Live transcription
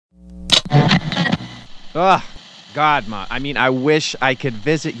Ugh, God, Ma. I mean, I wish I could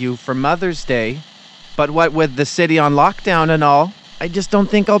visit you for Mother's Day, but what with the city on lockdown and all, I just don't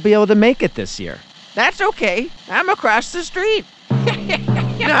think I'll be able to make it this year. That's okay. I'm across the street.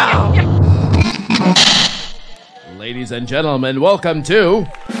 No! Ladies and gentlemen, welcome to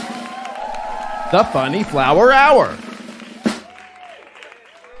the Funny Flower Hour.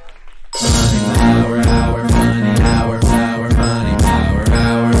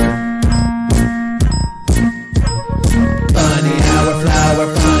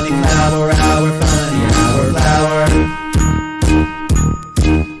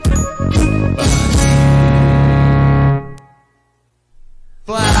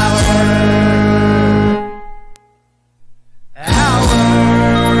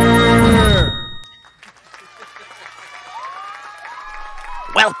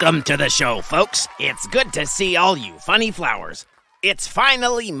 Welcome to the show, folks. It's good to see all you funny flowers. It's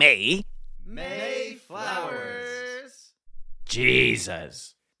finally May. May flowers.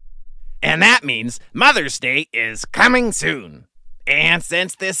 Jesus. And that means Mother's Day is coming soon. And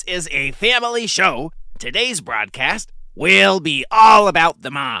since this is a family show, today's broadcast will be all about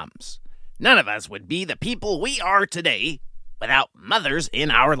the moms. None of us would be the people we are today without mothers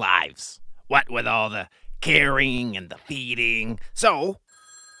in our lives. What with all the caring and the feeding. So,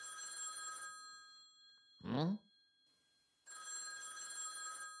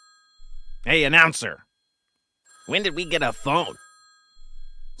 hey, announcer. When did we get a phone?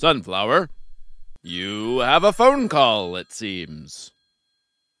 Sunflower, you have a phone call, it seems.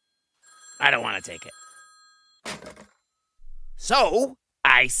 I don't want to take it. So,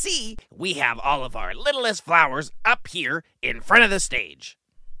 I see we have all of our littlest flowers up here in front of the stage.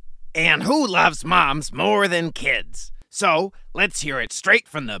 And who loves moms more than kids? So, let's hear it straight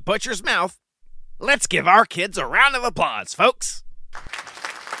from the butcher's mouth. Let's give our kids a round of applause, folks.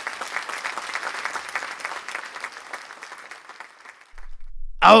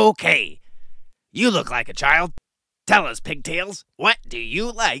 Okay, you look like a child. Tell us, Pigtails, what do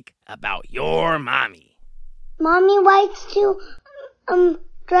you like about your mommy? Mommy likes to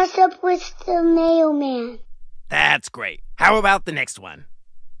dress up with the mailman. That's great. How about the next one?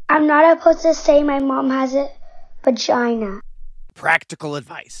 I'm not supposed to say my mom has a vagina. Practical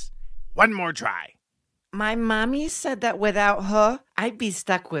advice. One more try. My mommy said that without her, I'd be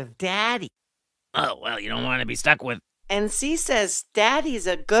stuck with Daddy. Oh, well, you don't want to be stuck with... And she says Daddy's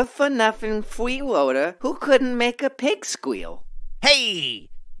a good-for-nothing freeloader who couldn't make a pig squeal. Hey,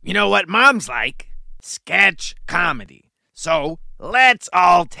 you know what moms like? Sketch comedy. So, let's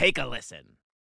all take a listen.